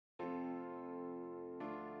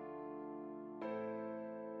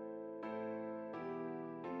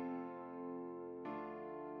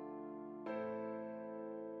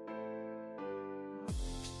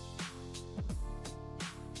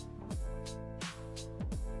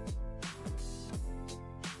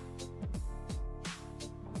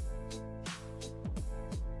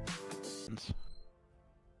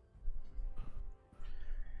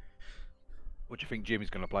What do you think Jimmy's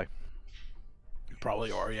gonna play? Probably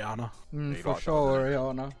Oriana. For sure,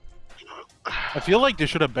 Oriana. I feel like they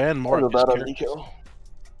should have banned more Or of these that or characters. Nico.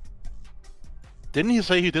 Didn't he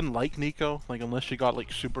say he didn't like Nico? Like, unless she got,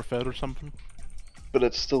 like, super fed or something? But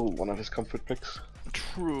it's still one of his comfort picks.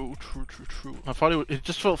 True. I thought it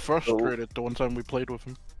just felt frustrated the one time we played with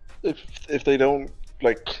him. If they don't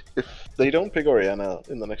if they don't pick Oriana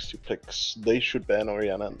in the next two picks, they should ban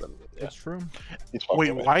Oriana and then That's true.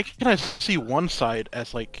 Wait, why can I see one side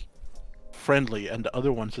as, like, friendly and the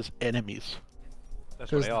other ones as enemies?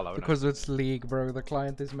 That's what they are, though, isn't Because it's League, bro. The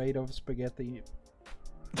client is made of spaghetti.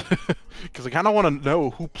 Because I kind of want to know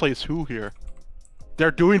who plays who here. They're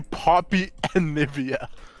doing Poppy and Nivea.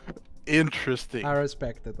 Interesting. I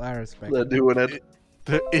respect it. I respect They're it. doing it.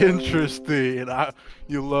 They're interesting.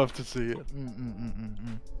 You love to see it.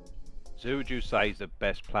 So who would you say is the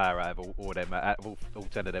best player out of all them, out of all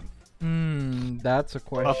 10 of them? That's a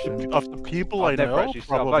question. Of the people I I've never know, actually seen,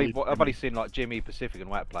 probably. I've only seen like Jimmy, Pacific, and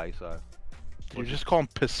Watt play. So Did you just call him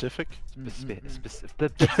Pacific? Fuck's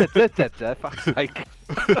sake.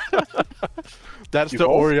 That's You the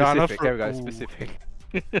both Oriana Specific. for... There we go. Ooh, Specific.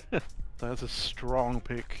 That's a strong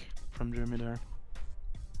pick from Jimmy there.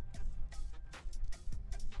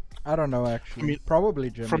 I don't know, actually. I mean, probably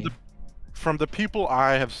Jimmy. From the people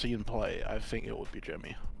I have seen play, I think it would be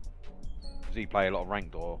Jimmy. Does he play a lot of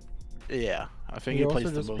ranked or? Yeah, I think He he plays also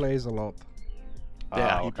the just most. plays a lot.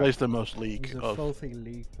 Yeah, Oh, he okay. plays the most league. He's a Of... filthy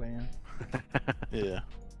League player. Yeah.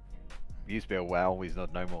 He used to be a well. He's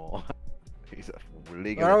not no more. He's a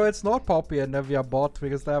league. No, it's not Poppy and Nivea bot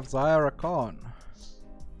because they have Zyra Khan.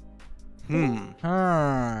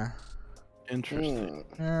 Huh. Interesting.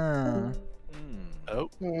 Oh,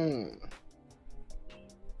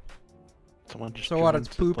 someone just So what, joined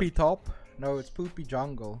it's to play. Poopy top? No, it's Poopy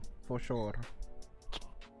jungle. For sure.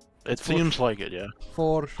 It seems like it, yeah.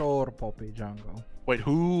 For sure, Poppy jungle. Wait,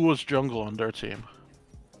 who was jungle on their team?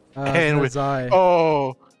 Zai.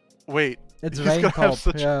 Oh, wait. It's he's Vayne gonna have top.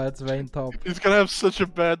 such- Yeah, it's Vayne top. He's gonna have such a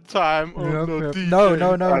bad time. Oh Yep, no, yep.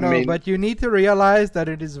 DJ. No, I mean- but you need to realize that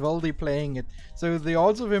it is Voldy playing it. So the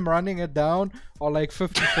odds of him running it down are like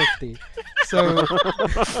 50-50. So,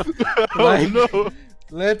 Oh like, no.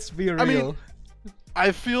 let's be real. I mean,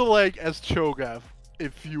 I feel like as Cho'Gath,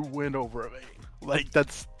 if you win over a Vayne, like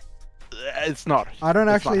that's, it's not. I don't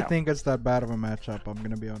it's actually not think it's that bad of a matchup, I'm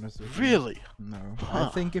gonna be honest with you. Really? No. Huh. I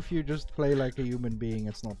think if you just play like a human being,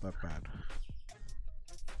 it's not that bad.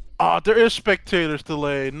 Ah, there is spectators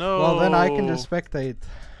delay. No. Well, then I can just spectate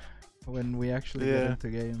when we actually get Yeah. into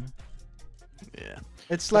game. Yeah.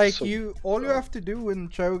 It's like so- all you have to do in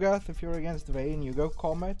Cho'Gath if you're against Vayne, you go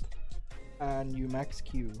Comet and you max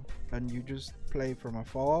Q and you just play from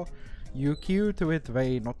afar. You Q to hit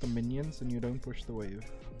Vayne, not the minions, and you don't push the wave.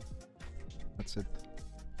 That's it.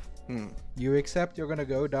 You accept you're gonna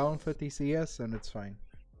go down 50 CS and it's fine.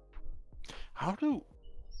 How do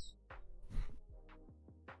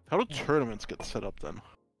tournaments get set up then?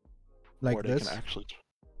 Like Where this. They can actually...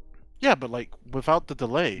 Yeah, but like without the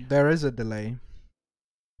delay. There is a delay.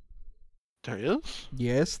 There is?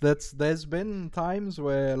 Yes, there's been times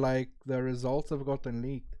where like the results have gotten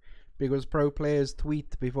leaked because pro players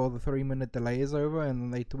tweet before the 3-minute delay is over and then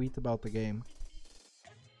they tweet about the game.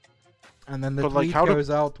 And then the But, like, tweet how do- goes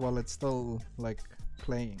out while it's still like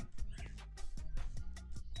playing.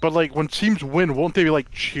 But like when teams win, won't they like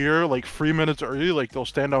cheer like 3 minutes early? Like they'll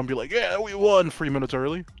stand out and be like, "Yeah, we won 3 minutes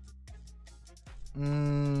early."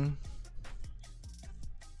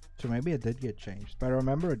 So maybe it did get changed, but I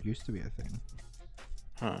remember it used to be a thing.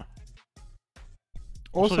 Huh.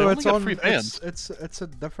 Also, they only it's get on free bans. it's a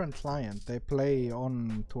different client. They play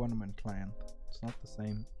on tournament client. It's not the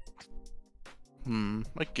same.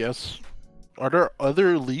 I guess. Are there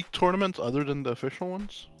other league tournaments other than the official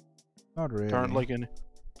ones? Not really. There aren't like any.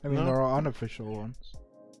 I mean, no? there are unofficial ones.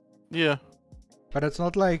 Yeah. But it's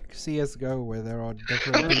not like CSGO where there are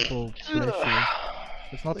different people. Bless you.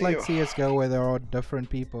 It's not like CSGO where there are different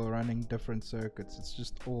people running different circuits. It's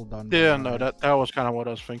just all done. by Yeah, no, Riot. that was kind of what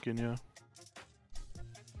I was thinking, yeah.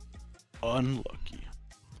 Unlucky.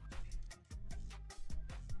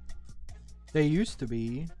 They used to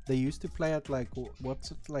be. They used to play at like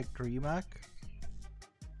what's it like DreamHack?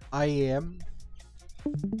 IEM.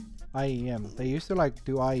 IEM. They used to like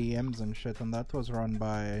do IEMs and shit, and that was run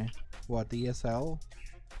by what, ESL?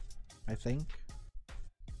 I think.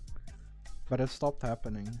 But it stopped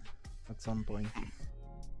happening at some point.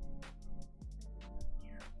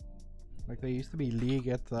 Like there used to be league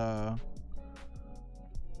at the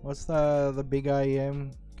what's the big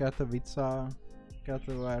IEM? Katowice? I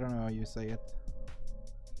don't know how you say it.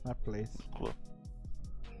 That place. Cool.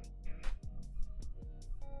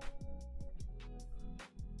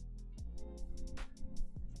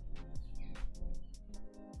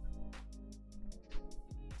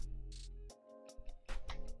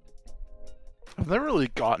 I've never really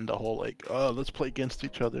gotten the whole like, oh, let's play against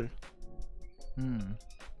each other. Hmm.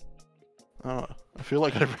 I don't know. I feel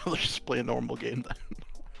like I'd rather just play a normal game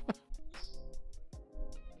then.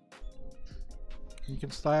 You can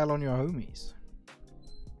style on your homies.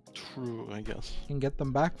 True, I guess. You can get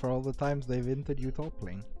them back for all the times they've hinted you top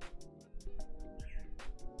lane.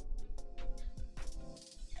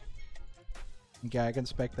 Okay, I can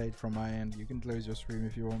spectate from my end. You can close your stream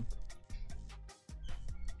if you want.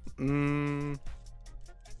 I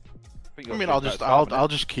mean, I'll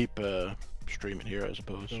just keep streaming here, I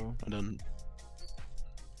suppose, So, and then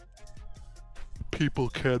people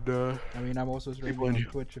can. I mean, I'm also streaming People in on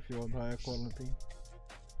here. Twitch if you want higher quality.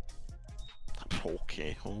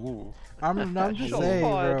 Okay. Ooh. I'm just Shots saying,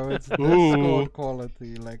 fired. bro. It's Ooh. Discord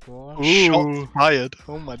quality. Like what? Ooh. Shots fired.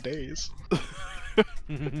 Oh my days.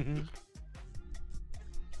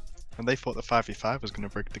 And they thought the 5v5 was going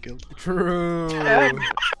to break the guild. True.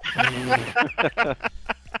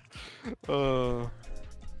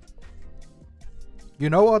 You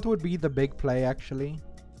know what would be the big play actually?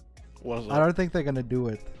 What is I that? don't think they're gonna do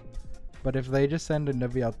it. But if they just send a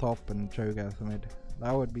Nivea top and Cho'Gath mid,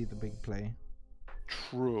 that would be the big play.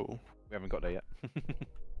 True. We haven't got there yet.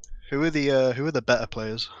 Who are the better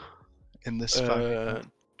players in this fight?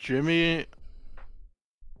 Jimmy.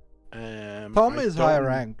 Tom I is high don't-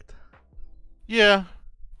 ranked. Yeah,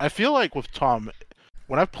 I feel like with Tom,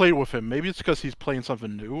 when I've played with him, maybe it's because he's playing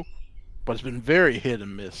something new, but it's been very hit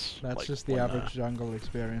and miss. That's like, just the when, average jungle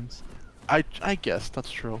experience. I guess that's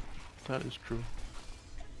true. That is true.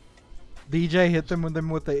 DJ hit them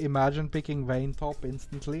with the imagine picking Vayne top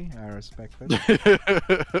instantly. I respect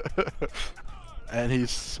it. And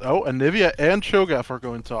he's and Nivea and Cho'Gath are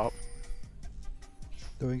going top.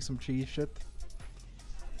 Doing some cheese shit.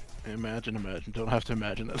 Imagine. Don't have to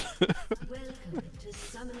imagine it. Welcome to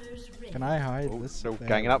Summoner's Rift. Can I hide Oh, this? they're all There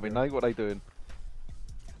ganging we up. We go. know what they doing.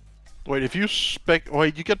 Wait, if you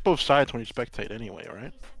wait, you get both sides when you spectate anyway,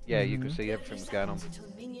 right? Yeah, you can see everything that's going on. Until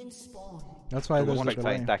minions spawn. That's why So there's we'll a Spectating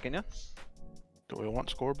delay. deck, can you? Do we want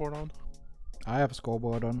scoreboard on? I have a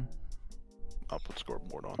scoreboard on. I'll put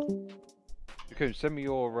scoreboard on. Jequn, send me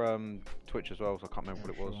your Twitch as well, so I can't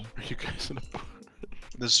remember Yeah, what it was. Are you guys in a...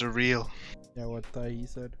 There's a real. Yeah, what he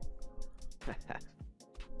said.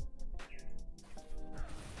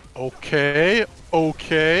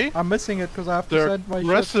 Okay. I'm missing it because I have to They're send my shit.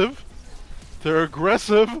 aggressive. They're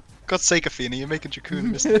aggressive. God's sake, Athena, you're making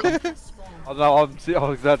Jequn miss the con. Oh no, I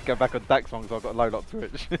was glad to go back on Dax songs, so I've got to load up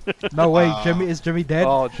Twitch. No, wait, Ah. is Jimmy dead?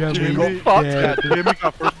 Oh, Jimmy got fucked. Yeah, dead. Jimmy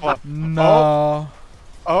got first blood. No.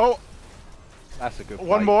 Oh, That's a good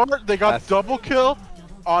one play. more. They got That's- double kill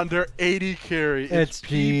on their 80 carry. It's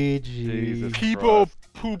GG. Jesus. Peebo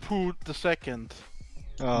Poo Poo the second.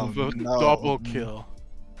 Oh, The no. double kill.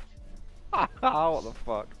 What the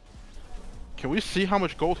fuck? Can we see how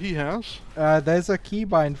much gold he has? There's a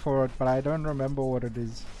keybind for it, but I don't remember what it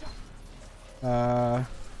is. Like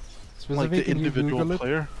Specifically, the can you individual Google it?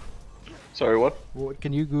 player. Sorry, what?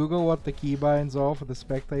 Can you Google what the keybinds are for the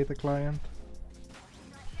spectator client?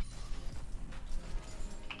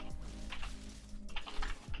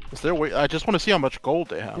 Is there a way? I just want to see how much gold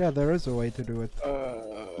they have. Yeah, there is a way to do it.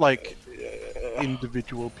 Like Yeah.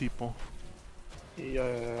 individual people.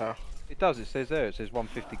 Yeah. It does, it says there, it says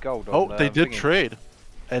 150 gold on Oh, they did thingy. trade.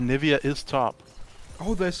 And Nivea is top.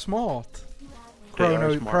 Oh, they're smart. They are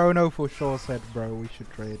Chrono, smart. Chrono for sure said, bro, we should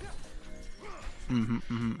trade.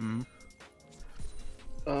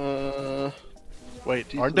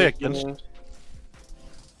 Wait, aren't they decent, against?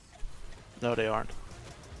 No, they aren't.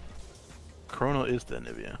 Chrono is the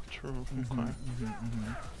Nivea. True. Okay.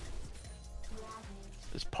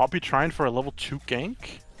 Is Poppy trying for a level 2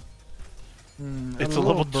 gank? It's a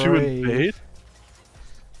level 2 invade?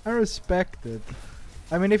 I respect it.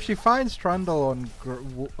 I mean, if she finds Trundle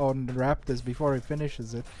on Raptors before he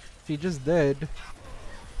finishes it, she just did.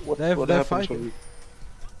 What They're happens fighting. when you?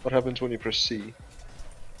 What happens when you press C?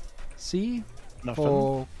 C Nothing.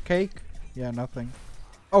 for cake? Yeah, nothing.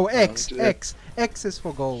 Oh, X! dude. X is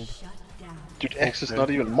for gold. Shut down. Dude, X is Okay. not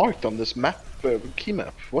even marked on this map, key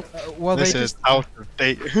map. What? Well, This they is just. out of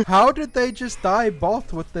date. How did they just die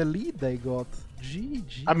bot with the lead they got?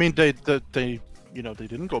 GG. I mean, they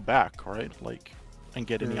didn't go back, right? Like, and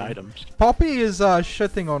get any True. items. Poppy is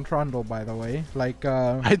shitting on Trundle, by the way. Like,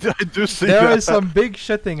 I do see there that. is some big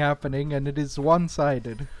shitting happening, and it is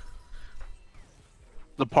one-sided.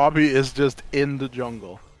 The Poppy is just in the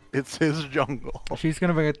jungle. It's his jungle. She's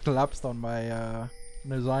gonna get collapsed on by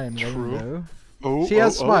Nozian True. Rainbow. Oh, She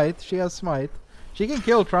has smite. She has smite. She can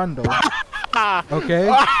kill Trundle. Okay.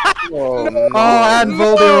 Oh, no. Oh, and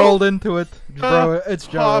Voldy rolled into it. Bro, it's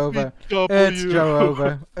Joe Poppy over. W. It's Joe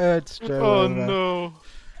over. It's Joe Oh over. no.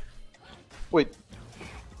 Wait.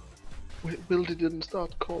 Wait, Wildy didn't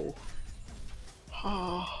start call.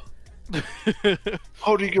 Ah.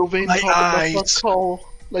 How do you go Vayne My top and eyes. not call?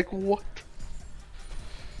 Like what?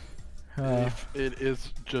 It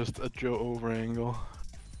is just a Joe over angle.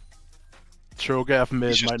 Cho'Gath mid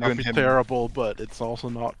He's just might not doing be him. terrible, but it's also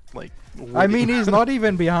not like. I mean, he's not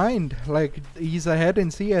even behind. Like, he's ahead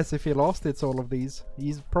in CS if he lost it, all of these.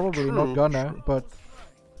 He's probably not True, gonna, true. but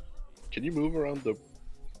Can you move around the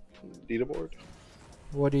leaderboard?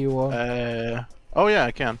 what do you want? Oh yeah,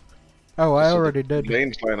 I can. Oh, I So already the did.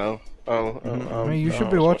 lane's by now. I mean, you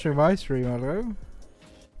should be watching my stream, hello?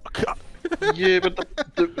 Yeah,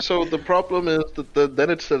 but so the problem is that then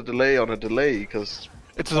it's a delay on a delay, because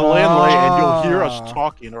It's a delay and delay, and you'll hear us Ah.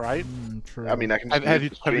 talking, right? True. I mean I can Have have you-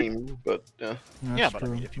 the have you- stream, but yeah. That's Yeah, but I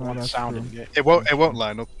true. mean, if you No, want that's sound true. in the game. It won't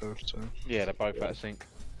line up though. So. Yeah, they're both out of sync.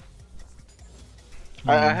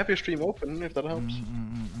 I have your stream open if that helps.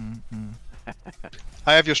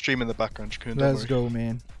 I have your stream in the background, Jequn, don't Let's worry. go,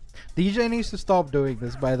 man. DJ needs to stop doing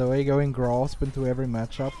this, by the way, going grasp into every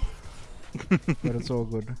matchup. But it's all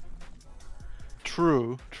good.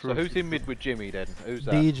 True. So who's in mid with Jimmy then? Who's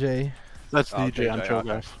that? DJ. That's Oh, DJ on DJ,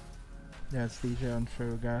 Cho'Gath. Yeah, it's DJ on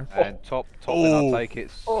Sugar. And top, then I'll Oh. take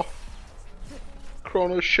it. Oh,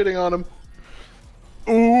 Chrono's shitting on him.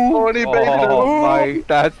 Ooh. Oh, and he baited him. Oh, mate,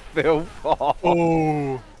 that's filth.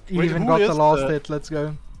 Oh. He Wait, even who got the is last the- hit, let's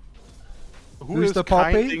go. Who Who's is the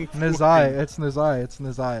poppy? kinding Nizai, Fucking- it's Nizai, it's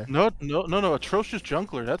Nizai. No, atrocious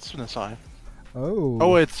jungler. That's Nasai. Oh.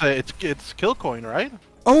 Oh, it's Killcoin, right?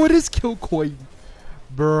 Oh, it is Killcoin.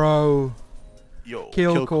 Bro. Yo,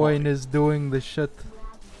 Killcoin is doing the shit.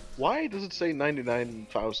 Why does it say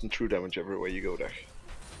 99,000 true damage everywhere you go there?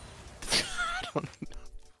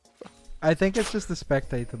 I think it's just a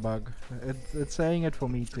spectator bug. It's saying it for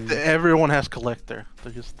me too. Everyone has collector.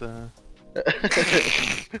 They're just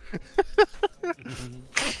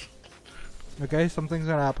Okay, something's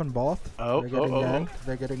gonna happen, bot. Oh, They're getting oh. ganked.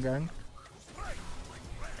 They're getting ganked.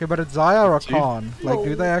 Okay, but it's Zaya or Dude. Khan. Like,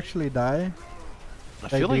 do they actually die? I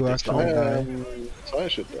They feel like do this actually guy. die. So I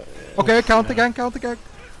should die. Yeah. Okay, counter gank, counter gank.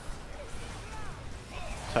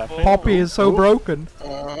 It's happening. Poppy is so Oh. broken.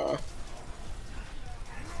 I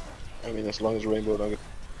mean, as long as Rainbow don't get...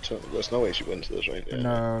 There's no way she wins this, right? Yeah.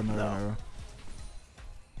 No. No.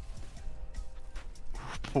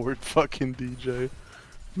 Poor fucking DJ.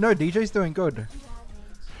 No, DJ's doing good.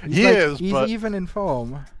 He is, He's but even in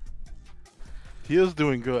form. he is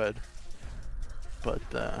doing good. But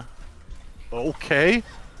okay,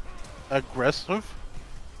 aggressive.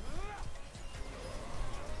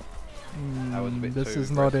 That was a bit This too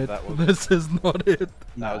is not aggressive, it. that was. This is not it.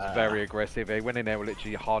 That was very aggressive. He went in there with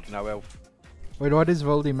literally hard no health. Wait, what is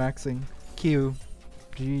Voldy maxing? Q.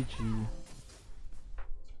 GG.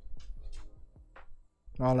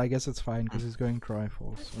 Well, I guess it's fine because he's going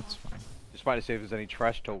Triforce. That's fine. Just trying to see if there's any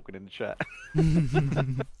trash talking in the chat.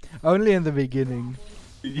 Only in the beginning.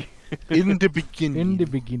 In the beginning. In the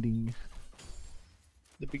beginning.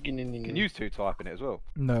 The beginning. Can you two type in it as well?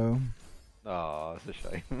 No. Oh, that's a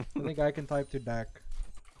shame. I think I can type to DAC.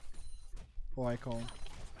 Oh, I can't.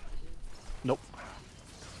 Nope.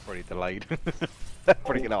 Probably delayed.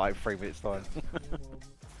 Probably gonna like 3 minutes time.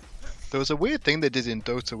 There was a weird thing they did in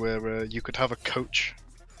Dota where you could have a coach,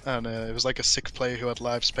 and it was like a sick player who had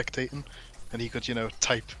live spectating, and he could,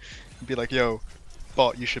 type and be like, "Yo,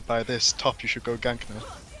 bot, you should buy this. Top, you should go gank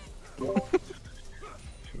now."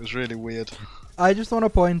 It was really weird. I just want to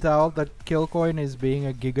point out that Killcoin is being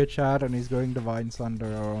a Giga Chad and he's going Divine Thunder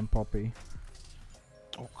on Poppy.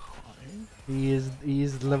 Okay. He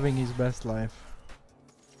is living his best life.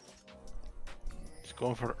 He's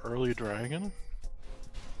going for the early dragon.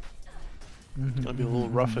 It's gonna be a little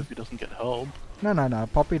rough if he doesn't get help. No.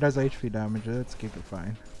 Poppy does HP damage. Let's keep it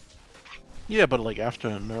fine. Yeah, but like after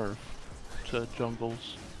a nerf to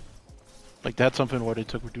jungles. Like that's something where they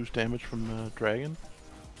took reduced damage from the dragon.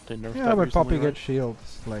 They nerfed Yeah, that but Poppy recently, gets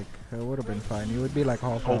shields. Like, it would have been fine. He would be like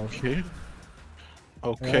half health. Okay. Yeah,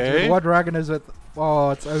 Okay. what dragon is it? Oh,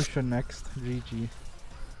 it's Ocean next. GG.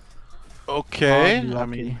 Okay. I Unlucky.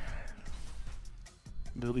 mean,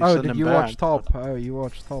 Oh, did you watch top? Oh, you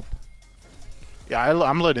watched top. Yeah,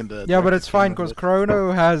 I'm letting the. Yeah, but it's fine because because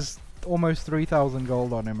Chrono has almost 3,000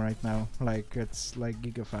 gold on him right now. Like, it's like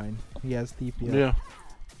giga fine. He has TP up. Yeah.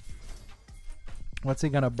 What's he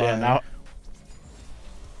gonna buy? Yeah. Now.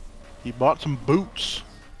 He bought some boots.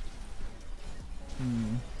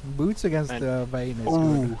 Boots against And- Vayne is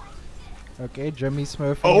Ooh. good. Okay, Jimmy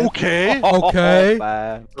Smurf. Okay. Okay.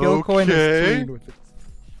 Man. Killcoin is Okay. clean with it.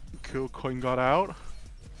 Killcoin got out.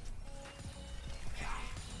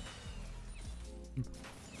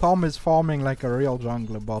 Tom is farming like a real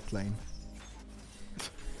jungler bot lane.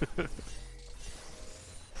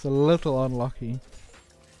 It's a little unlucky.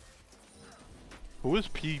 Who is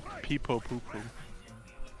Peepo Poo Poo?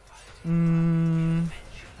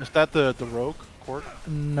 Is that the rogue court?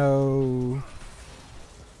 No.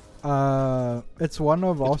 It's one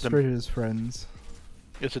of It's the- Ostrich's friends.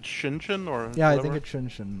 Is it Shinshin or? Yeah, I whatever? think it's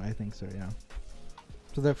Shinshin. I think so, yeah.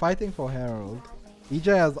 So they're fighting for Herald.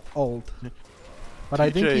 EJ has ult. But I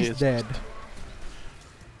think TJ he's is- dead.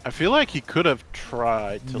 I feel like he could have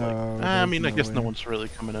tried to No, I there's mean, I no guess no way. one's really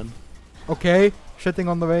coming in. Okay, shitting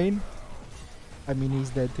on the vein. I mean, he's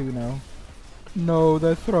dead too now. No,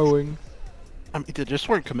 they're throwing. I mean, they just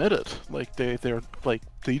weren't committed. Like they're like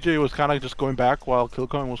DJ was kind of just going back while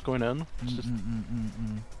Killcoin was going in. It's just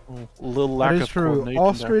a little lack That is of true. coordination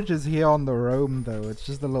Ostrich is here on the roam though. It's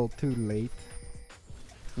just a little too late.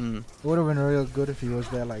 there. It would have been real good if he was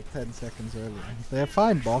there like 10 seconds earlier. They're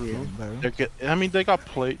fine bot True. lane though. I mean, they got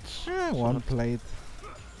plates. Eh, so one that's- plate.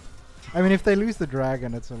 I mean, if they lose the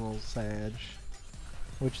dragon, it's a little sad.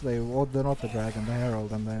 Which they, well, they're not the dragon, the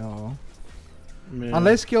herald, and they are. Yeah.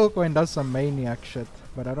 Unless Killcoin does some maniac shit,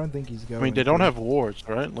 but I don't think he's I going. mean, they don't to. have wards,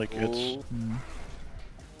 right? Like it's Mm.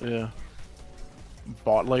 yeah.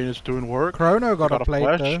 Bot lane is doing work. Chrono got got a a plate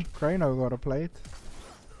flash. though. Chrono got a plate.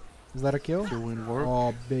 Is that a kill? Doing work.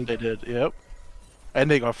 Oh, big. They did. Yep. And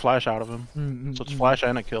they got flash out of him. So it's flash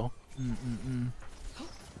and a kill.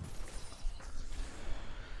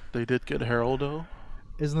 They did get Herald though.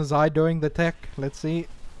 Is Nazai doing the tech? Let's see.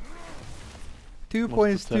 2 What's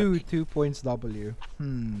points the 2, tech? 2 points W. The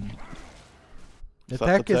Is that the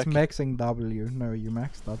tech is tech? maxing W. No, you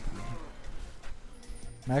max W.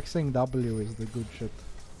 Maxing W is the good shit.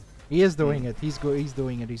 He is doing it. He's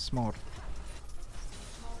doing it. He's smart.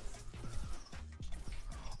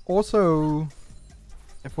 Also,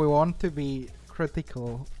 if we want to be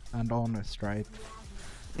critical and honest, right?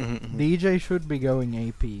 DJ should be going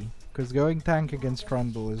AP, because going tank against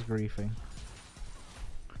Trundle is griefing.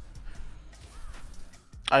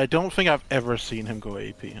 I don't think I've ever seen him go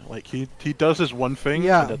AP. Like he does his one thing. and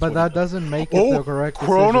Yeah, that's but what that he does. doesn't make it Oh, the correct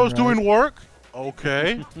Chrono's decision, right? doing work.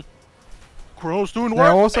 Okay. Chrono's doing work.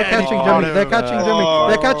 They're also and catching he Jimmy. got They're him. catching Jimmy. Oh.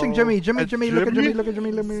 They're catching Jimmy. Jimmy, And Jimmy, look at Jimmy? Jimmy, look at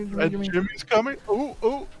Jimmy, look at Jimmy, And Jimmy. Jimmy's coming. Ooh.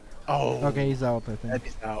 Oh. Okay, he's out, I think. And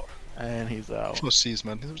he's out. And he's out. Pussies,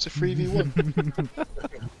 man. It was a 3v1.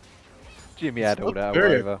 Jimmy had all that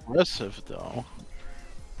Very over. aggressive though.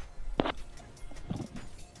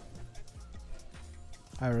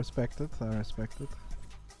 I respect it. I respect it.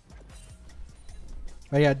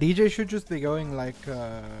 But yeah, DJ should just be going like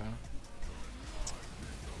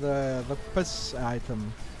the piss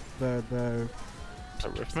item, the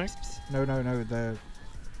Rhythmic. no the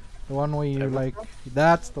one where you like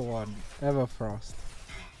that's the one Everfrost.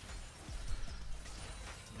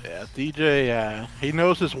 Yeah, DJ. He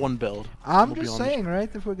knows his one build. I'm We'll be just honest. saying, right?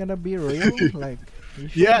 If we're gonna be real, like you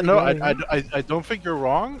should Yeah, be no, going- I don't think you're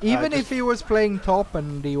wrong. Even I if he was playing top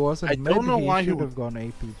and he wasn't I mid, don't know he why he should would- have gone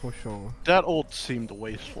AP for sure. that ult seemed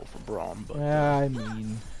wasteful for Braum, but Yeah, I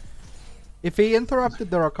mean, if he interrupted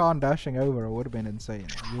the Rakan dashing over, it would have been insane.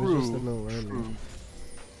 He was just a True, little early. true.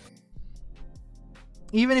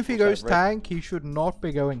 Even if he What's goes that, red? tank, he should not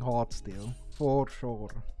be going hard steal, for sure.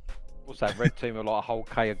 What's that red team with like a whole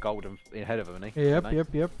K of gold ahead of them, isn't he? Yep,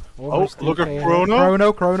 Isn't yep. Oh, Almost look at 2K.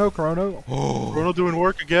 Chrono. Chrono. Chrono doing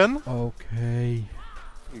work again. Okay.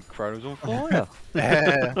 he? Chrono's on fire.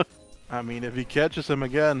 Yeah. I mean, if he catches him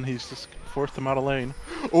again, he's just forced him out of lane.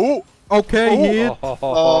 Oh, Okay, he hit.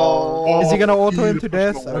 Oh. Is he gonna auto him to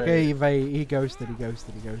beautiful death? way. Okay, he ghosted.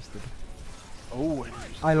 Oh, and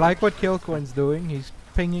he's- I like what Killcoin's doing. He's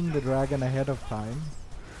pinging the dragon ahead of time.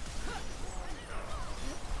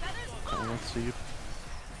 let's see.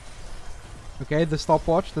 Okay, the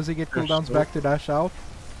stopwatch. Does he get There's cooldowns so- back to dash out?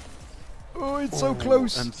 Oh, it's so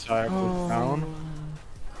close. And Sai goes Oh. down.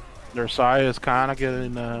 Their Sai is kind of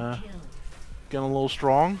getting a little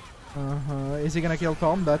strong. Is he gonna kill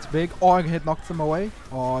Tom? That's big. Oh, I hit knocked him away.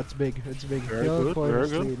 Oh, it's big. It's big. Very good, Killcoin very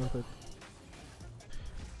is good. clean with it.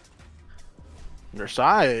 Their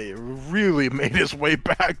Sai really made his way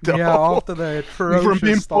back though. Yeah, after the from being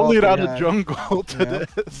ferocious start bullied he out of had. jungle to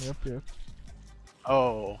Yep, this. Yep.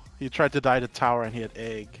 Oh, he tried to die to tower and he had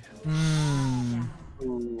egg. Hmm.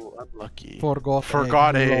 Ooh, unlucky.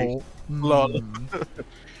 Forgot egg. Lol. Lol. Hmm.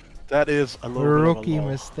 That is a little bit of Rookie a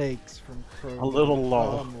lull. mistakes from Crow. A little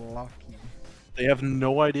lull. Unlucky. They have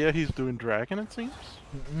no idea he's doing dragon, it seems.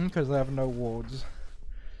 Because they have no wards.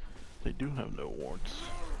 They do have no wards.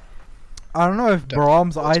 I don't know if Definitely.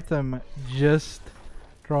 Brahm's item just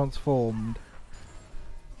transformed,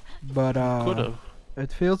 but Could have.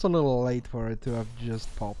 it feels a little late for it to have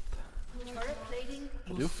just popped. Turret plating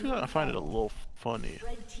I will do feel I find it a little funny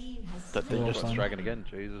Red team has that they Well, just fun. Dragon again,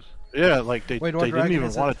 Jesus. like they Wait, what they didn't dragon even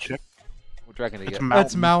is want to check. What dragon do you It's get? mountain.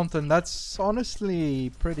 That's mountain. That's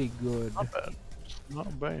honestly pretty good. Not bad. It's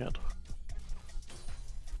not bad.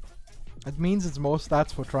 It means it's more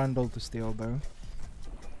stats for Trundle to steal though.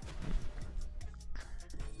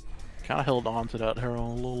 Kind of held on to that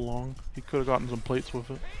Herald a little long. He could have gotten some plates with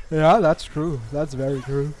it. Yeah, that's true. That's very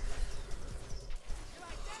true.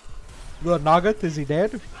 The Nugget, is he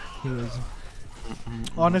dead? He is.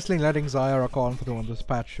 Honestly, letting Zyra con through on this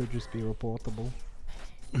patch should just be reportable.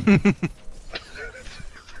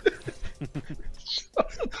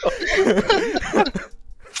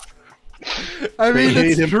 I mean, They hate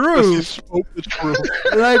it's him because true. he spoke the truth.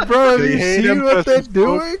 Like, bro, have They you hate seen him what because they're he spoke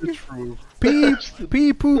doing? the truth. Pee,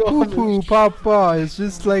 pee, poo, poo, poo, papa. It's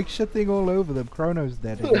just like shitting all over them. Chrono's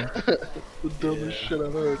dead again. The dumbest shit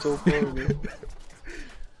I've heard so far. Man.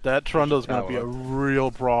 That Trundle's gonna be a Power. real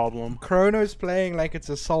problem. Chrono's playing like it's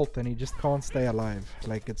Assault and he just can't stay alive.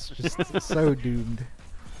 Like, it's just so doomed.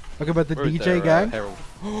 Okay, but the Where is DJ their, gang? Herald?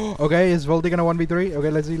 Okay, is Voldy gonna 1v3? Okay,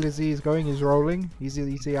 let's see, he's going, he's rolling.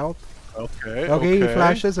 Easy out. Okay. Okay, he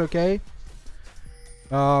flashes, okay.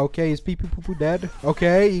 Okay, is pee poo poo poo dead?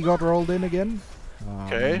 Okay, he got rolled in again. Oh,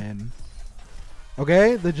 Okay. man.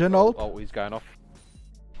 Okay, the Jin ult. Oh, he's going off.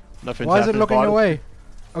 Nothing's Why is it happening, looking bot. away?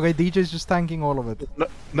 Okay, DJ's just tanking all of it.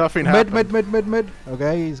 Nothing Mid, happened. mid.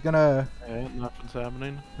 Okay, he's gonna. Okay, nothing's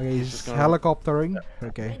happening. Okay, he's just gonna- helicoptering.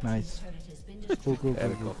 Okay, Red nice. team's turret has been destroyed. Cool.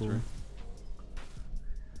 Helicopter.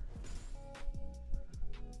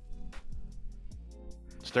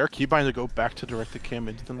 Is there a keybind to go back to direct to cam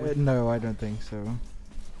instantly? No, I don't think so.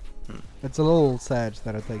 Hmm. It's a little sad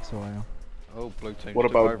that it takes a while. Oh, blue team. What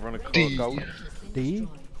took about over on a D? gold. Has been D?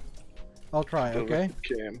 destroyed. I'll try, okay?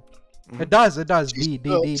 Cam. It does. D. Okay,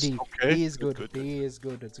 D is good, good. good, D is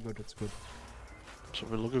good. It's good. So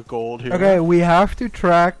we look at gold here. Okay, we have to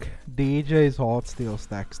track DJ's heartsteel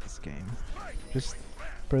stacks this game. Just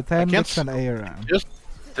pretend can't it's an A round.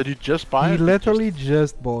 Did he just buy He it? literally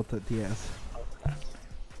just bought it, yes.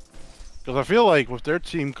 Because I feel like with their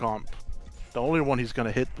team comp, the only one he's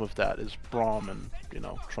gonna hit with that is Braum and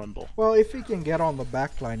Trundle. Well, if he can get on the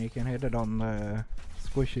back line, you can hit it on the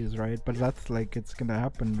squishes, right? But that's like, it's gonna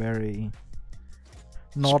happen very...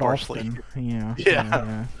 not Sparsely. often. Yeah.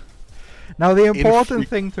 Yeah. Now, the important Infre-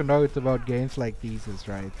 thing to note about games like these is,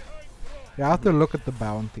 right, you have to look at the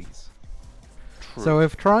bounties. True. So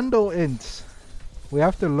if Trundle ints, we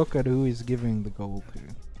have to look at who he's giving the gold to.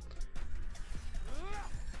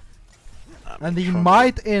 And he Trundle-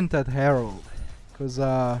 might int at Herald, because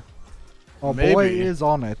our boy Maybe. is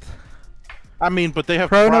on it. I mean, but they have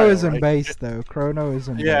Chrono Prio, is in right? base though. Chrono is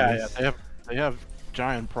in Yeah, base. they have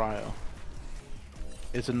giant Prio.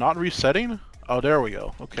 Is it not resetting? Oh, there we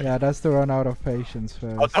go. Okay. Yeah, that's to run out of patience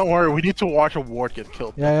first. Oh, don't worry. We need to watch a ward get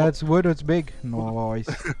killed. Yeah, it's wood. It's big. Nice.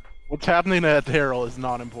 What's happening at Herald is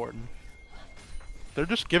not important. They're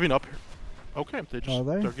just giving up here. Okay, Are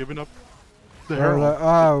they? they're giving up. The Well, Herald.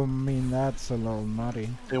 I mean, that's a little nutty.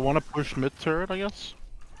 They want to push mid turret, I guess.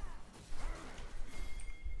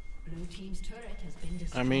 Blue team's turret has been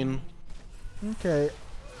destroyed. I mean, Okay.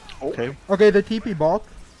 okay. Okay, the TP bot.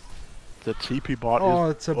 The TP bot Oh,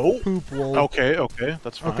 is. it's a Oh. poop wall. Okay,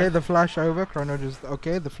 that's fine. Okay, the flash over. Chrono just.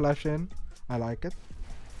 Okay, the flash in. I like it.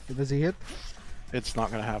 Does he hit? It's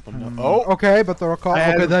not gonna happen. Mm, No. Oh, Okay, but the recall.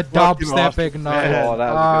 Man, Okay, the fucking dubstep awesome. ignite. Man. Oh,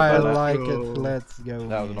 that was a I good one. like Let's it. go. Let's go.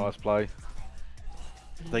 That was a man. nice play.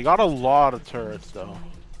 they got a lot of turrets though.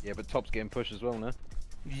 Yeah, but top's getting pushed as well now.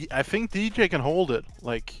 I think DJ can hold it.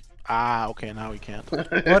 Like, okay, now he can't.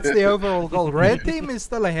 What's the overall goal? Red team is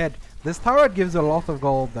still ahead. This turret gives a lot of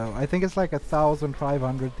gold though. I think it's like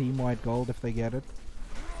 1,500 team-wide gold if they get it.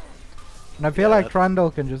 And I feel Yeah, like that- Trundle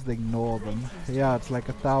can just ignore them. Yeah, it's like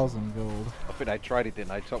 1,000 gold. I think they tried it, didn't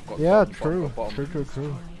they? Top got Yeah, bottom, true. bottom, bottom.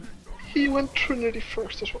 True. He went Trinity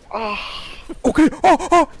first as well. Ah. Okay.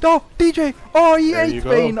 No, DJ. Oh, he There ate you go.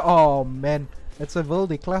 Vayne. Oh man, it's a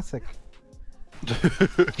Vildy classic.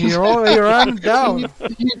 He ran down.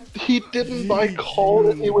 He didn't buy call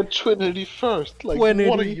and he went Trinity first. Like, When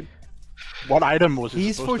what are did he- you? What item was he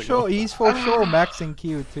He's for supposed to go? sure. He's for sure maxing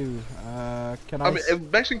Q too. Can I? I mean,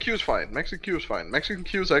 Max and Q is fine. Max and Q is fine. Max and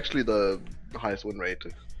Q is actually the highest win rate.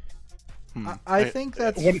 I think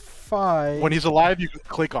that's when, fine. when he's alive, you can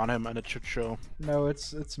click on him and it should show. No,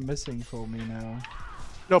 it's missing for me now.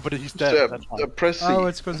 No, but he's dead. That's fine. Press C. Oh,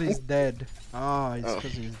 it's because he's dead. Ah, it's Oh.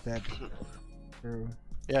 because he's dead. True.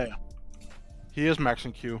 Yeah. He is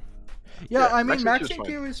maxing Q. Yeah, Yeah, I mean, Max Q is maxing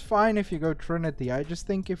Q is fine if you go Trinity. I just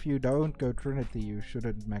think if you don't go Trinity, you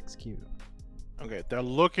shouldn't max Q. Okay, they're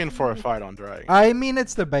looking for a fight on Dragon. I mean,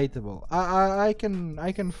 it's debatable. I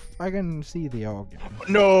can see the argument.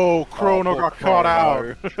 No, Chrono got caught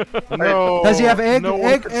out. No. Does he have egg? No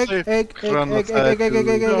one Egg, can egg, save- egg, egg, Chrono egg, egg, egg, egg, egg,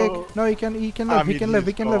 egg, egg, No. egg. No, he can live. He can I live. He mean, can live. He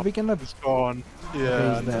he's can live. He gone. can live. It's gone. Okay,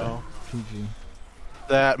 Yeah, he's dead. no. GG.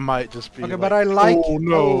 That might just be. Okay, like, but I like. Oh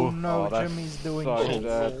no. Oh no, Oh, that's Jimmy's doing so shit.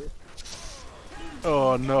 dead.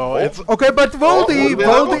 Oh no. It's. Okay, but Voldy,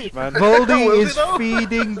 Voldy, man. Voldy Will is they know?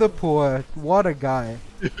 feeding the poor. What a guy.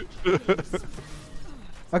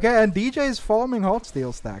 Okay, and DJ is farming hot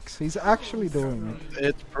steel stacks. He's actually doing it.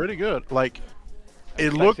 It's pretty good. Like, it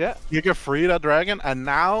Thanks, looked. yeah. You get free that dragon, and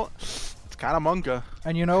now it's kind of manga.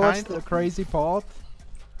 And you know what's Kind the of. crazy part?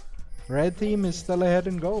 Red team is still ahead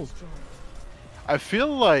in gold. I feel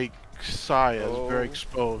like Saya is Oh. very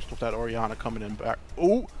exposed with that Oriana coming in back.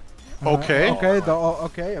 Oh. Okay.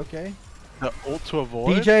 Okay, okay. The ult to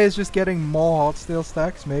avoid. DJ is just getting more hot steel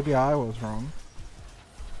stacks. Maybe I was wrong.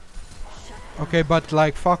 Okay, but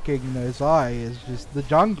like fucking Zai is just the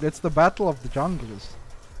jungle. It's the battle of the junglers.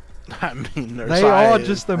 I mean, their They Saya are is-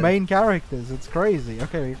 just the main characters. It's crazy.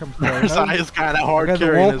 Okay, here comes Their Saya is kind of hard Okay, the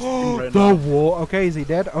carrying his team wall. right The now. wall. Okay, is he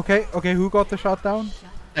dead? Okay, who got the shutdown?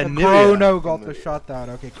 And Chrono got the shutdown.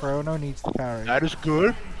 Okay, Chrono needs to carry. That is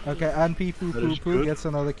good. Okay, and Pee Poo That Poo is Poo good. gets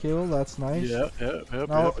another kill. That's nice. Yep.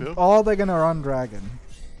 Now, are they gonna run Dragon?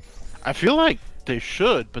 I feel like they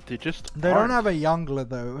should, but they just They aren't. don't have a Youngler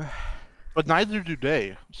though. But neither do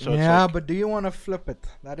they. So Yeah, it's like, but do you want to flip it?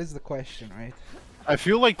 That is the question, right? I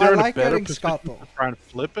feel like I they're like in a better getting position Scuttle. to try and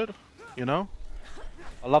flip it. You know,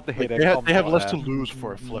 I love to hear like, their they, comms they have right less now. to lose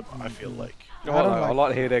for a flip. I feel like. I don't I like- like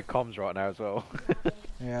to hear their comms right now as well.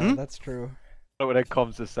 Yeah, Hmm? that's true. Look what their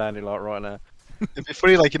comms are sounding like right now. It'd be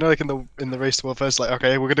funny, like, you know, like in the race to war first, like,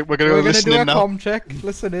 okay, we're gonna We're gonna listen do a in now. com check.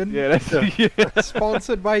 Listen in. Yeah, that's yeah.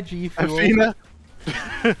 Sponsored by G Fuel. Athena.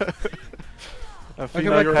 Okay,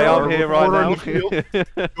 Athena, you're Okay, a I'm here right reporter in now. the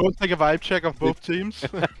field. Go and take a vibe check of both teams.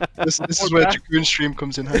 This is where Jequn stream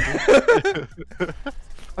comes in handy.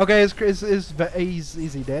 Okay, is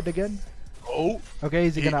he dead again? Oh, Okay,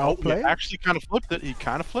 is he gonna he outplay? actually kind of flipped it. He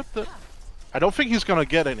kind of flipped it. I don't think he's gonna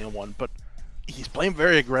get anyone, but he's playing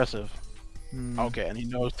very aggressive. Hmm. Okay, and he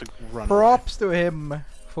knows to run. Props to him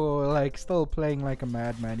for like still playing like a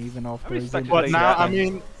madman even after mean, he's such in. a But Like now, that, I then.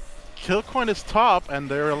 mean, Killcoin is top, and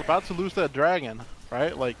they're about to lose that dragon,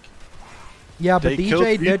 right? Like, Yeah, but they killed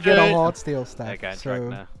DJ did get a DJ. hard steel They're stack. going track So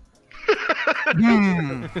now.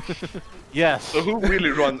 yes. So who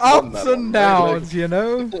really won ups that and one? downs, you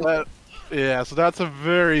know. Yeah, so that's a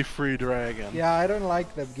very free dragon. Yeah, I don't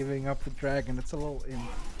like them giving up the dragon. It's a little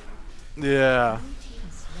in. Yeah.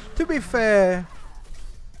 To be fair,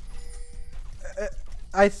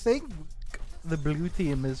 I think the blue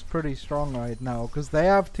team is pretty strong right now because they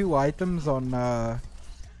have 2 items on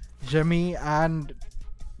Jimmy and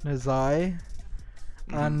Nazai,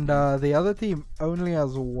 and the other team only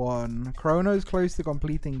has 1. Chrono's close to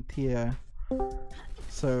completing tier,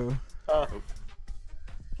 so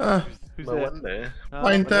Who's No there? wonder. Oh,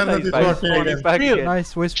 My internet he's is back. working He's again. back again.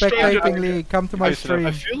 nice. We're Straight spectating up. Lee. Come to my I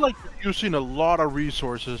stream. feel like you're using a lot of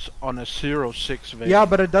resources on a 0-6 vein. Yeah,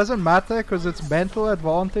 but it doesn't matter because it's mental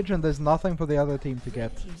advantage and there's nothing for the other team to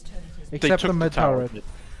get. Team's turret has They Except took the mid tower. turret.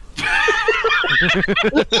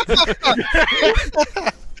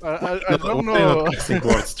 I don't know.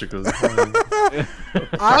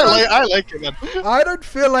 I like it, man. I don't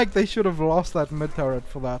feel like they should have lost that mid turret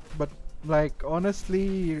for that, but like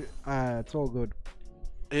honestly, it's all good.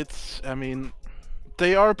 I mean,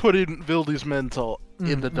 they are putting Vildy's mental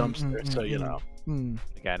in the Mm, dumpster, so you know.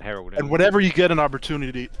 Again, Herald. And whenever you get an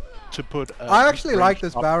opportunity to put, I actually like range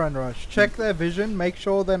this up- Baron rush. Check their vision, make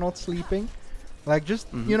sure they're not sleeping. Like just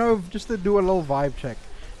you know, just to do a little vibe check.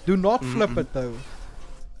 Do not flip it though.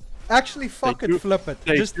 Actually, fuck They it, do- flip it.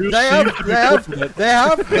 they Just do they seem have, to be they have, flipping it. they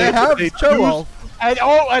have, they have They show do- off.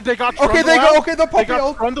 And they got Okay, they Trundle go. out. Okay, the They poppy got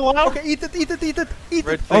ult. Trundle out. Okay, eat it, eat it, eat it, eat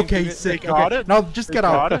Red it. team Okay, get- sick. they got Okay, it. now just They get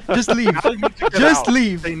got out. it. Just leave. Now they need to get Just out.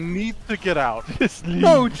 leave. They need to get out. Just leave.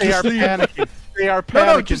 No, They are just leave. panicking. They are No,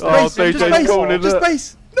 no, panicking. just Oh, base. they Just just base. going in Just there.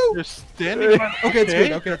 base. No. They're standing. Okay, it's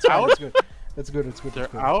good. Okay, it's fine. out. It's good. It's good. It's good. They're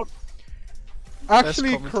It's good. out.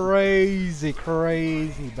 Actually, commentary.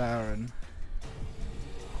 crazy Baron.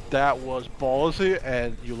 That was ballsy,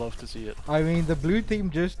 and you love to see it. I mean, the blue team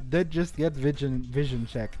did just get vision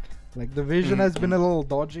checked. Like the vision has been a little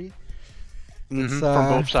dodgy. It's, From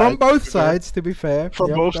both sides. From both sides, to be fair. From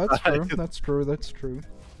Yep, both that's sides. true. That's true. That's true.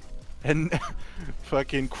 And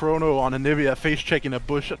fucking Chrono on Anivia face checking a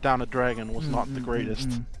bush down a dragon was not the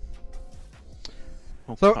greatest.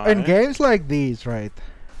 So in Okay. games like these, right,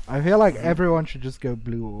 I feel like everyone should just go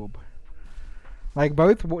blue orb. Like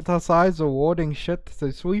both sides are warding shit,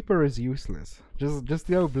 so sweeper is useless. Just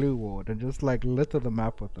go blue ward and just like litter the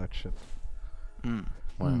map with that shit.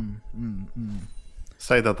 Wow.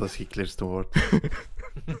 Say that as he clears the ward.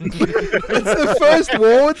 It's the first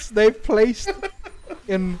wards they've placed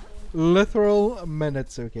in literal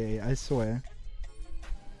minutes. Okay, I swear.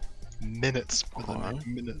 Minutes. Alright.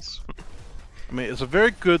 Minutes. I mean, it's a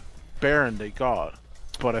very good Baron they got,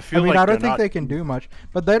 but I feel I mean, like I don't they're think not... they can do much,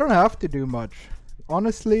 but they don't have to do much.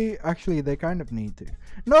 Honestly, actually, they kind of need to.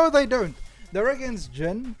 No, they don't. They're against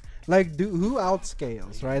Jin. Like, who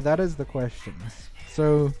outscales, right? That is the question.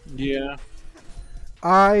 So, Yeah.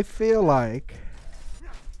 I feel like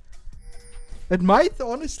it might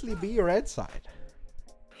honestly be red side.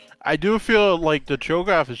 I do feel like the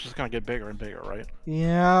Cho'Gath is just gonna get bigger and bigger, right?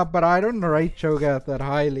 Yeah, but I don't rate Cho'Gath that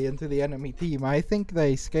highly into the enemy team. I think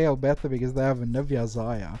they scale better because they have Anivia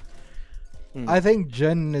Zaya. I think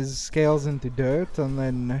Jin scales into dirt, and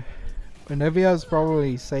then Anivia is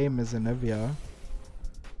probably same as Anivia.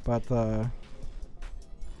 But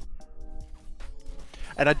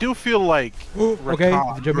And I do feel like okay,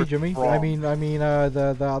 Rakan Jimmy. wrong. I mean,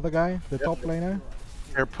 the other guy, the top laner.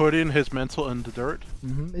 They're putting his mental in the dirt.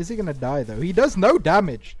 Is he gonna die though? He does no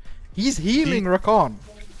damage. He's healing Rakan.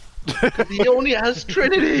 He only has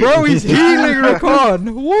Trinity. Bro, he's healing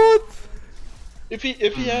Rakan. What? If he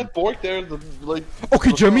had Bork there, like.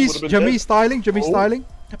 Okay, Rakan Jimmy's would've been dead. styling. Jimmy's Oh. styling.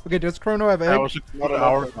 Okay, does Chrono have egg? That was a good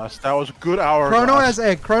hourglass. That was a good hourglass. Chrono has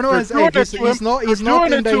egg. Chrono You're has doing egg. it to He's him. not. He's You're not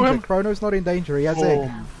doing in it to danger. him. Chrono's not in danger. He has egg.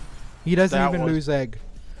 Boom. He doesn't That even was- lose egg.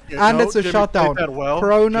 You And know, it's a Jimmy shutdown. played that well.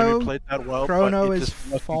 Chrono- Jimmy played that well, but Chrono it is just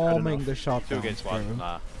wasn't good farming enough. the Two shutdown. against one.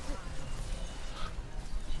 Nah.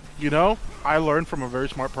 You know, I learned from a very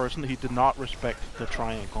smart person. He did not respect the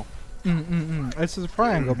triangle. It's a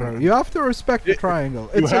triangle, bro. You have to respect the triangle.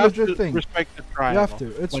 You It's a have legit to thing. respect the triangle. have to,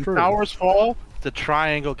 it's when true. towers fall, the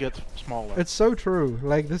triangle gets smaller. It's so true.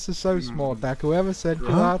 Like, this is so smart, Dak. Whoever said you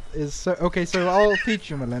that is so... Okay, so I'll teach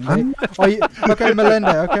you, Melinda. Okay,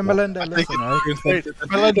 Melinda. Okay, Melinda, listen, right? Wait,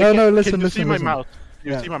 Melinda, No, no, can listen, you listen, see my listen. mouse? Can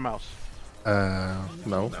you Yeah. see my mouse?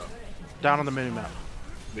 No. Down on the mini map.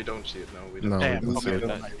 We don't see it now. We don't. No, Damn, we don't see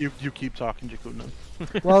okay, it. you keep talking, Jequn.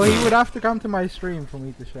 Well, he would have to come to my stream for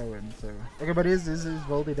me to show him, so... Okay, but is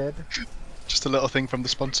Voldy dead? Just a little thing from the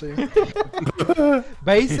sponsor.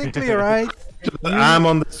 Basically, right? I'm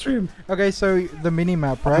on the stream. Okay, so the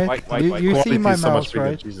mini-map, right? Wait, You see Quality my is so much mouse, bigger,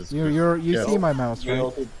 right? Jesus You Christ. see my mouse, We right?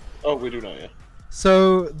 also- Oh, we do now, yeah.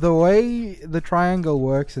 So the way the triangle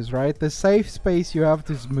works is, right, the safe space you have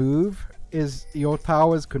to move is your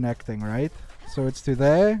towers connecting, right? So it's to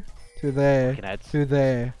there, to there, Connects. to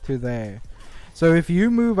there, to there. So if you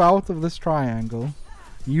move out of this triangle,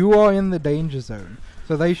 you are in the danger zone.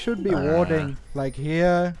 So they should be warding like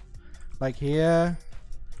here,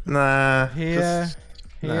 Nah. here, just-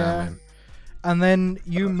 here, Nah, man. and then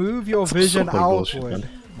you move your That's vision some bullshit, outward,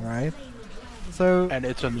 man. right? So And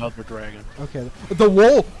it's another dragon. okay, the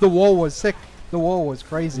wall was sick. The wall was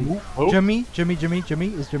crazy. Oh. Jimmy, is Jimmy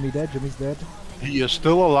dead? Jimmy's dead. He is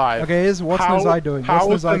still alive. Okay, what's Nozai doing? How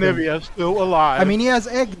What's is Nozai doing? Anivia still alive? I mean, he has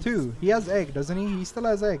egg too. He has egg, doesn't he? He still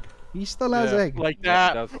has egg. He still has egg. like Yeah,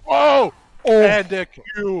 he that. does. Oh! Oh. And the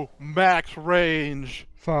Q max range.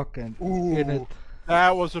 Fucking Ooh, in it.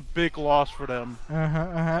 that was a big loss for them. was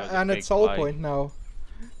a And big it's soul play. point now.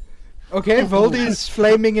 Okay, Voldy is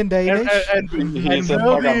flaming in Danish. And He said,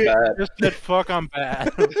 "Fuck, I'm bad." just said, "Fuck, I'm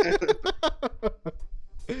bad."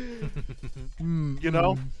 You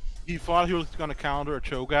know, he thought he was gonna counter a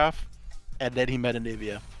Cho'Gath, and then he met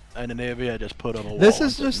Anivia, and Anivia just put him a wall. This is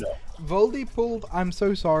and said, just "No." Voldy pulled. I'm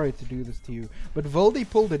so sorry to do this to you, but Voldy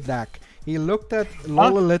pulled a Dak. He looked at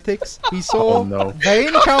Lolalytics. He saw Oh, no.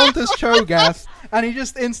 Vayne counters Cho'Gath, and he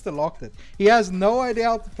just insta-locked it. He has no idea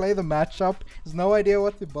how to play the matchup. He has no idea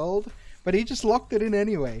what to build, but he just locked it in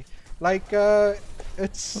anyway. Like,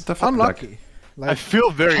 it's What the fuck, unlucky. I Like,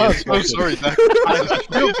 feel very. I'm so offended. sorry, Dak. I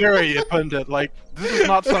feel very offended. Like this is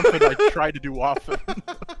not something I try to do often.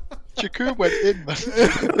 Jequn went in, man.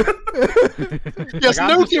 He has Like,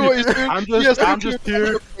 no I'm clue what he's doing. I'm He has just, no I'm clue just what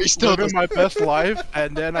here He still living doesn't. my best life,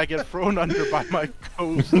 and then I get thrown under by my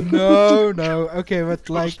ghost. no. Okay, but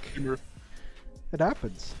like, it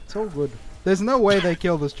happens. It's all good. There's no way they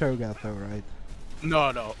kill this Cho'Gath though, right?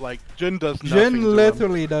 No, like Jin does nothing. Jin to him.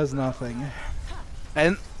 literally does nothing.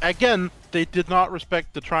 And again, they did not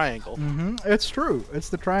respect the triangle. It's true. It's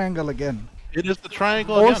the triangle again. It is the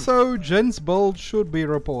triangle again. Also, Jin's build should be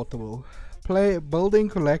reportable. Building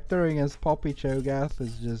collector against Poppy Cho'Gath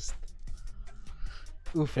is just...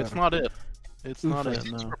 Oof. It's not it. It's not You it.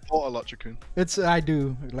 need to No. report a lot, Jequn. I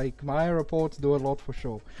do. Like, my reports do a lot for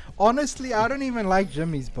sure. Honestly, I don't even like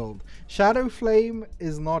Jimmy's build. Shadow Flame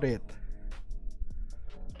is not it.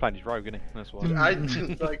 Playing his rogue, isn't he? That's why.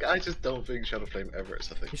 I just don't think Shadow Flame ever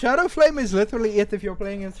is a thing. Shadow Flame is literally it if you're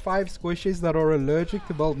playing against 5 squishies that are allergic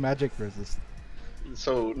to build magic resist.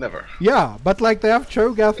 So never. Yeah, but like they have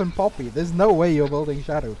Cho'Gath and Poppy. There's no way you're building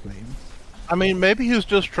Shadow Flame. I mean, maybe he's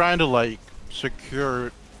just trying to like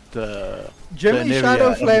secure the. Jimmy the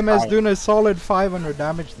Shadow Nivea Flame is time. doing a solid 500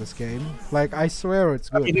 damage this game. Like, I swear it's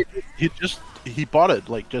I good. mean, he bought it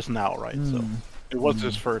like just now, right? So it was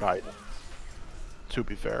his third item. To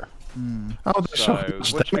be fair. Oh, the So, shock what do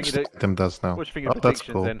you damage think of the- item does now. What do you think Oh, of that's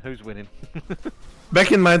predictions cool. then? Who's winning?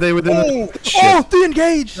 Back in my day, we didn't. Oh, the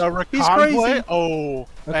engage! The He's Rakan crazy! play? Oh,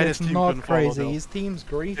 and Okay, his it's team not couldn't follow crazy. though. His team's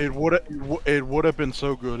great. It would have been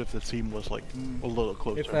so good if the team was like a little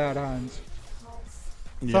closer. If they had hands.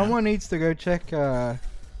 Yeah. Someone needs to go check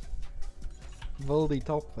Voldy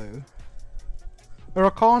top though.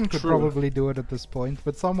 Rakan could True. probably do it at this point,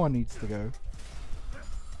 but someone needs to go.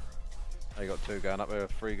 They got 2 going up there,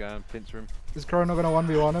 3 going, pincer him. Is Chrono gonna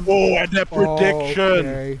 1v1 him? Oh, and that prediction!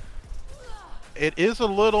 Okay. It is a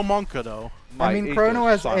little monka though. I Mate, mean, he's Chrono doing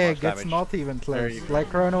has so much egg. It's damage. not even There close. you go. Like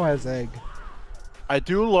Chrono has egg. I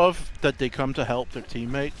do love that they come to help their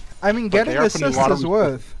teammate. I mean, But getting they are putting a assists lot of is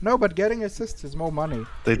worth. No, but getting assists is more money.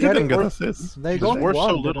 They Getting didn't get wor- assists. They It's got worth one,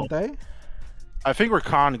 so little. didn't they? I think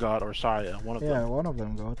Rakan got or Saya, one of Yeah, them. one of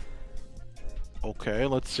them got. Okay,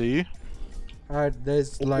 let's see. Alright,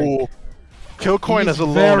 there's like. Oh, Killcoin he's is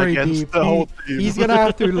alone very against deep. the whole team. He's gonna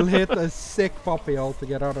have to hit a sick Poppy ult to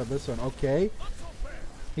get out of this one. Okay.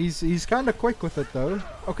 He's kind of quick with it though.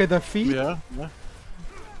 Okay, the feet. yeah.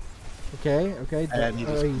 Okay. And he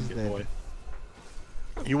just he's get dead. away.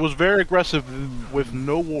 He was very aggressive with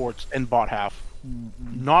no wards in bot half.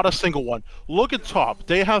 Not a single one. Look at top.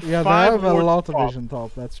 They have Yeah, they 5 have a wards lot of top. vision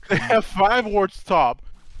top. That's true. They have 5 wards top,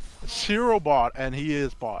 0 bot, and he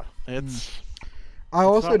is bot. It's I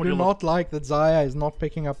also not what do you not like that Xayah is not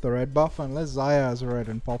picking up the red buff unless Xayah has red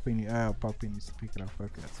and Poppy needs to pick it up.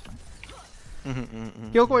 Okay, that's fine.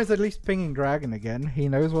 Killcoin is at least pinging Dragon again. He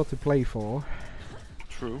knows what to play for.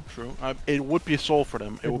 true. It would be soul for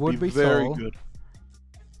them. It, It would be very Soul. good.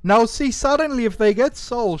 Now, see, suddenly if they get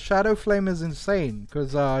Soul, Shadow Flame is insane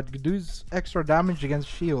because it does extra damage against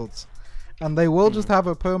shields, and they will just have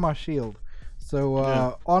a perma shield. So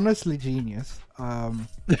Yeah. honestly, genius.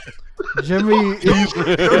 Jimmy. He's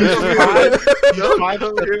No, five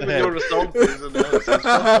don't steps give me ahead. your result, please,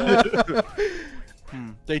 analysis.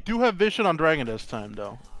 They do have vision on Dragon this time,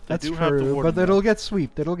 though. They That's do have the true, warden but it'll get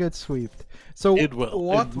sweeped. It'll get sweeped. So It will. It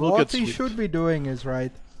What will what get he sweeped. should be doing is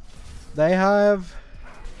right. They have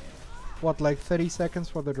what, like 30 seconds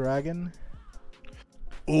for the dragon.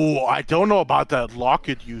 Oh, I don't know about that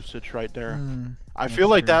locket usage right there. I feel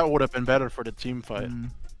like that would have been better for the team fight.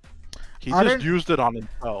 He I just don't- used it on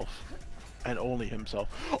himself. And only himself.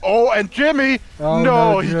 Oh, and Jimmy! Oh,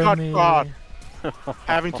 no, no, he got Jimmy. caught.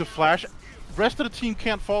 Having to flash. Rest of the team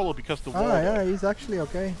can't follow because the wall. Ah, yeah, he's actually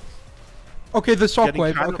okay. Okay, the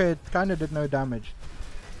shockwave. kind of- Okay, it kind of did no damage.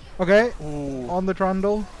 Okay, Ooh. on the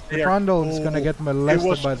Trundle. The There. Trundle is gonna Ooh. get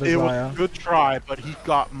molested by the It was Xayah. a good try, but he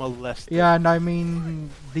got molested. Yeah, and I mean,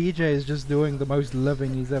 DJ is just doing the most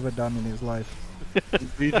living he's ever done in his life.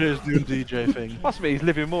 DJ is doing DJ thing. Must be he's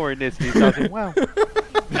living more in this than he does in WoW.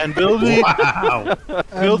 And Billy, Wow.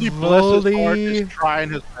 Billy And bless his heart, Voldy is trying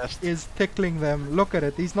his best. is tickling them. Look at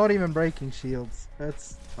it. He's not even breaking shields.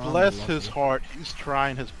 That's Bless unlucky. his heart, he's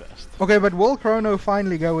trying his best. Okay, but will Chrono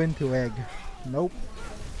finally go into egg? Nope.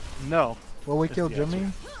 No, Will we That's kill the Jimmy?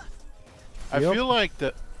 I Yep. feel like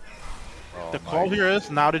the call here is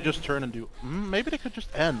now they just turn and do. Maybe they could just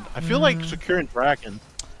end. I feel like securing Dragon.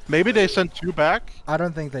 Maybe they send 2 back. I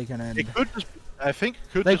don't think they can end. It could just. I think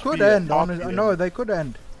it could. They just could be a end. copy Honestly, end. no, they could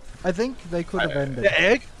end. I think they could have ended. The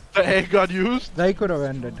egg got used. They could have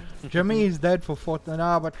ended. Jimmy is dead for 4.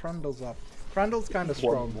 Nah, but Trundle's up. Trundle's kind of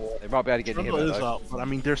strong. They might be able to get him Trundle is though. up, but I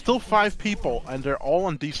mean, there's still 5 people, and they're all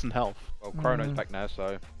on decent health. Well, Chrono's back now,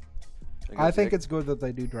 so. I think it's good that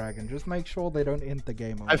they do Dragon. Just make sure they don't end the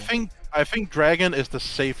game. I think Dragon is the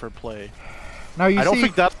safer play. Now you I don't see,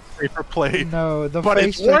 think that's the safer play. no, the But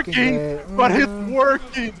face it's working. there. But it's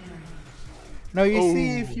working. Now you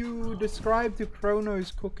see, if Oh. you describe to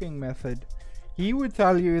Chrono's cooking method, he would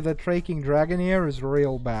tell you that traking Dragon here is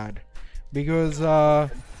real bad, because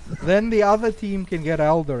then the other team can get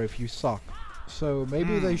Elder if you suck. So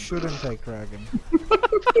maybe they shouldn't take Dragon.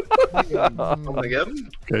 Again?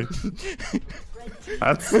 Okay.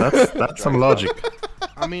 That's some logic.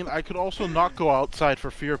 I mean, I could also not go outside for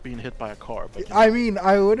fear of being hit by a car. But I mean,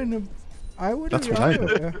 I wouldn't have. I would. That's agree, what I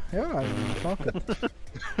would, yeah, I mean, fuck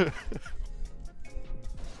it.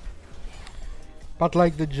 But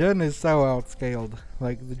like the Jhin is so outscaled.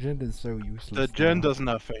 Like the Jhin is so useless. The Jhin now. does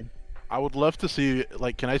nothing. I would love to see,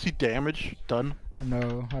 like, can I see damage done?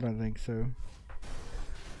 No, I don't think so.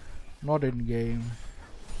 Not in game.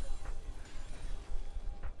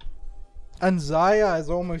 And Xayah is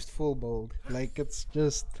almost full build. Like it's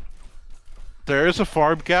just. There is a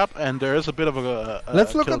farm gap, and there is a bit of a.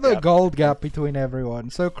 Let's look kill at the gap. gold gap between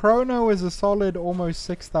everyone. So Chrono is a solid almost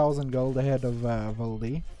 6,000 gold ahead of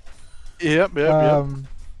Voldy. Yep.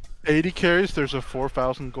 80 carries, there's a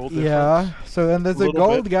 4,000 gold difference. Yeah, so then there's a Little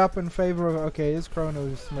gold bit. gap in favor of. Okay, is Chrono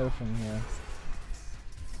smurfing here?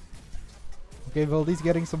 Okay, Voldy's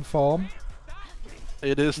getting some farm.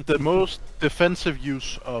 It is the most defensive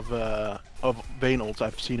use of Vayne ults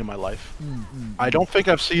I've seen in my life. I don't think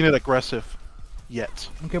I've seen it aggressive yet.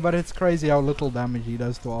 Okay, but it's crazy how little damage he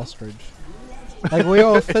does to Ostrich. Like we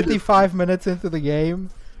are 35 minutes into the game,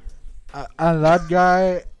 and that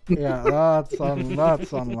guy, yeah,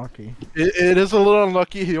 that's unlucky. It is a little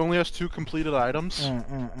unlucky. He only has 2 completed items.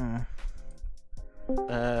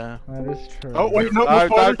 That is true. Oh wait, no, No,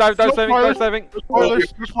 spoilers, don't no saving, no spoilers, saving. no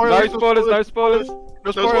spoilers, no No spoilers, spoilers, no spoilers.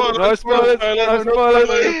 no spoilers, No spoilers, no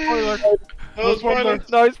spoilers. no spoilers,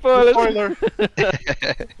 No spoilers. spoiler.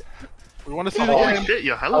 We want to see the Oh game. shit,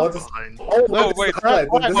 you're hella behind. Oh wait, No,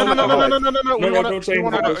 no. We wanna- don't say we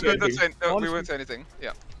wanna- anything. don't say- We won't say anything.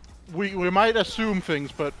 Yeah. We might assume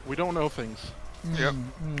things, but we don't know things. Yep.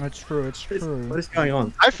 It's true. It's true. What is going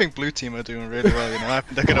on? I think blue team are doing really well. You know, I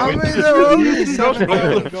think they're gonna I win. mean, they're only Not 7,000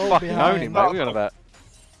 gold fucking only, behind. mate. What are you on about?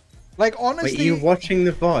 Like Wait, honestly, you watching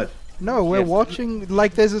the VOD? no, we're Yes. watching.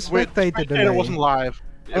 Like there's a Wait, spectator delay. it wasn't live.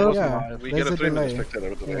 It Oh, wasn't yeah. live. We There's get a a 3-minute delay.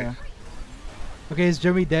 spectator delay. Yeah. Okay, is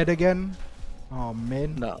Jimmy dead again? Oh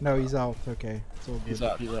man. No. he's out. Okay, it's all good. He's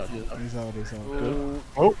out. He's out. Good.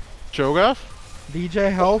 Oh, Cho'Gath.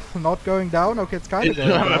 DJ health not going down. Okay, it's kind of going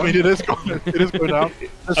down. I mean, it is going down. The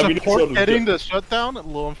I mean, it's support sort of getting the shutdown, a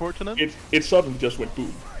little unfortunate. It suddenly just went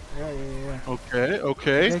boom. Yeah. Okay.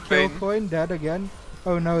 Okay, kill Fine. coin dead again.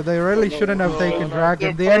 Oh no, they really shouldn't have taken no,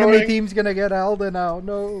 dragon. The they're enemy firing. team's gonna get Alden now.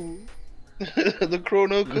 No. The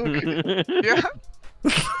Chrono Cook. Yeah.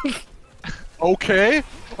 Okay.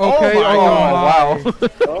 Okay. my Oh, God.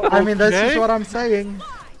 wow. I mean, this is Okay. what I'm saying.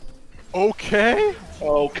 Okay.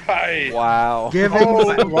 Okay. Wow. Giving.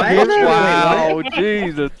 Why? giving- Wow,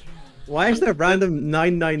 Jesus. Why is there random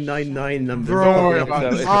 9999 numbers? Bro, Don't worry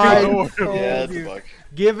about it. I Don't worry told Yeah, it's a you. bug.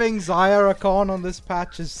 Giving Xayah a con on this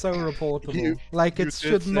patch is so reportable. You- Like You it did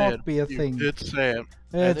should say not it. be a You thing. did say it.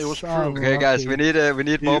 And It's it was true. Okay, guys, we unlucky.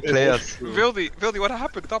 need more It was players. true. Vildi, what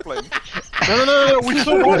happened? Top lane. No. We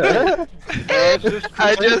still want it.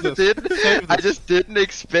 I Save just this. did. Save I this. just didn't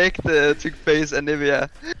expect to face Anivia.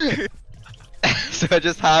 So I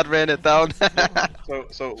just hard ran it down. So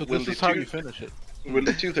So we'll this do is how you two. finish it. We'll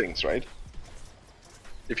do 2 things, right?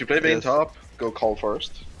 If you play Vayne Yes. top, go call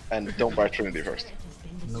first, and don't buy Trinity first.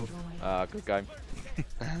 Good game.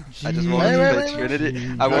 I just wanted to Wait, play wait,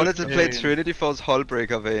 Trinity. I wanted to play Okay. Trinity for his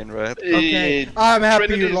Hullbreaker Vayne, right? Okay, I'm happy you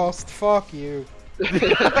Trinity's- lost. Fuck you.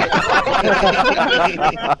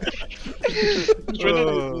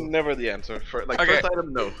 Trinity is never the answer. For like Okay. first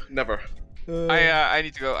item, no, never. I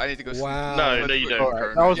need to go. I need to go. Wow. No, you don't.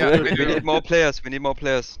 Alright, that was Yeah, a we good do. We need more players. We need more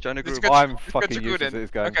players. Join the Let's group. get- I'm let's get fucking to useless at Guden.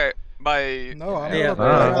 this game. Okay, bye. No, I'm Yeah, not a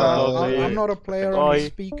player. bye. I'm not a player. I'm a Bye.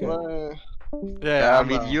 speaker. Yeah, I I'm,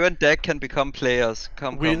 mean, you and Deck can become players.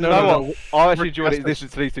 Come, We come. know- You know no, what? I actually enjoyed casters. listening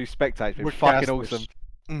to these two spectators. It's We're fucking casters. awesome.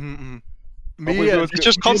 Mm-hmm. Oh, Me we and will- It's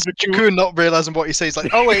just constant Jequn not realizing what he says.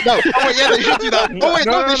 Like, oh wait, no. Oh wait, yeah, they should do that. Oh wait,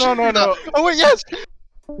 no, they should do that. Oh wait, yes.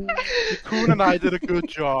 Jequn and I did a good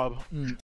job.